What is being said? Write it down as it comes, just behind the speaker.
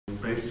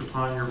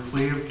upon your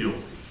plea of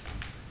guilty,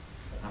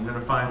 I'm going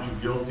to find you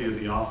guilty of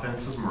the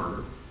offense of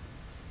murder.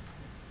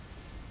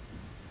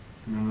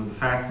 And under the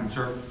facts and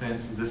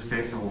circumstances of this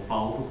case, I will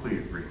follow the plea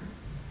agreement,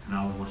 and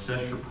I will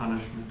assess your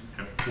punishment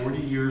at 40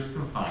 years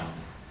confinement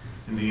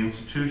in the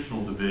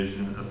institutional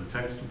division of the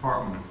Texas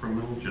Department of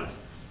Criminal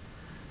Justice.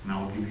 And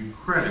I will give you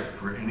credit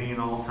for any and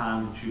all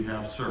time that you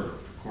have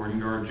served. According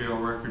to our jail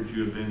records,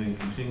 you have been in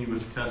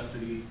continuous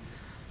custody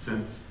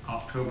since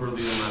October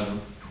the 11th,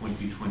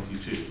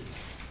 2022,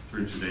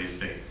 through today's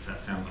date. Does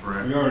that sound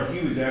correct? Your Honor,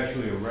 he was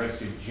actually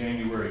arrested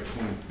January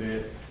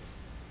 25th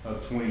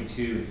of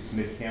 22 in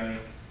Smith County,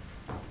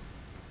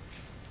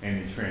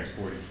 and then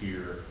transported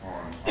here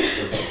on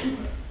October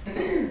 11th.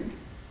 And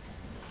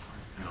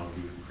I'll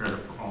give you credit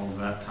for all of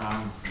that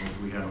time, as long as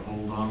we had a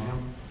hold on him.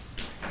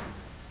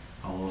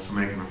 I'll also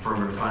make an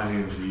affirmative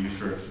finding of the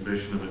use or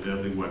exhibition of a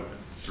deadly weapon.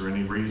 Is there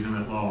any reason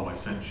at law why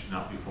sentence should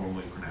not be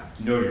formally pronounced?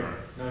 No, Your Honor.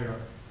 No, Your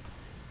Honor.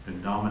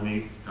 Then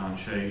Dominique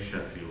Donche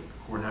Sheffield,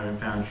 the court having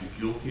found you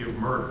guilty of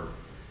murder,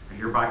 I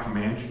hereby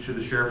command you to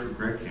the Sheriff of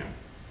Gregg County.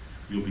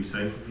 You'll be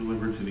safely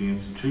delivered to the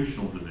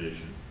institutional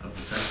division of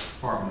the Texas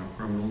Department of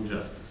Criminal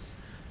Justice.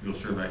 You'll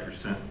serve out your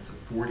sentence of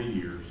 40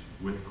 years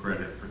with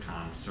credit for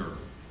time served.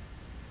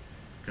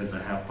 Because I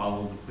have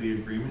followed the plea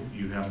agreement,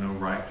 you have no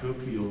right to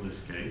appeal this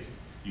case.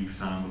 You've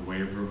signed the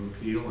waiver of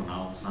appeal, and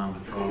I will sign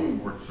the trial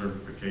court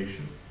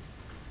certification.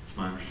 It's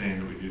my understanding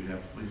that we do have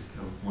at least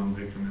one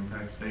victim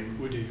impact statement.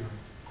 We do, Your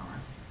Honor. All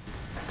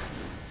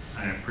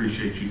right. I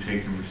appreciate you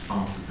taking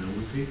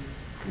responsibility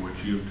for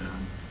what you have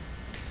done.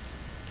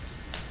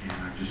 And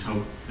I just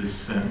hope this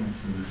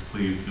sentence and this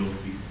plea of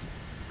guilty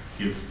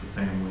gives the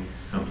family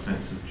some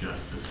sense of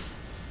justice.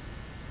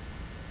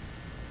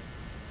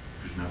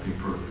 If there's nothing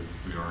further,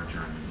 we are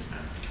adjourned in this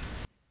matter.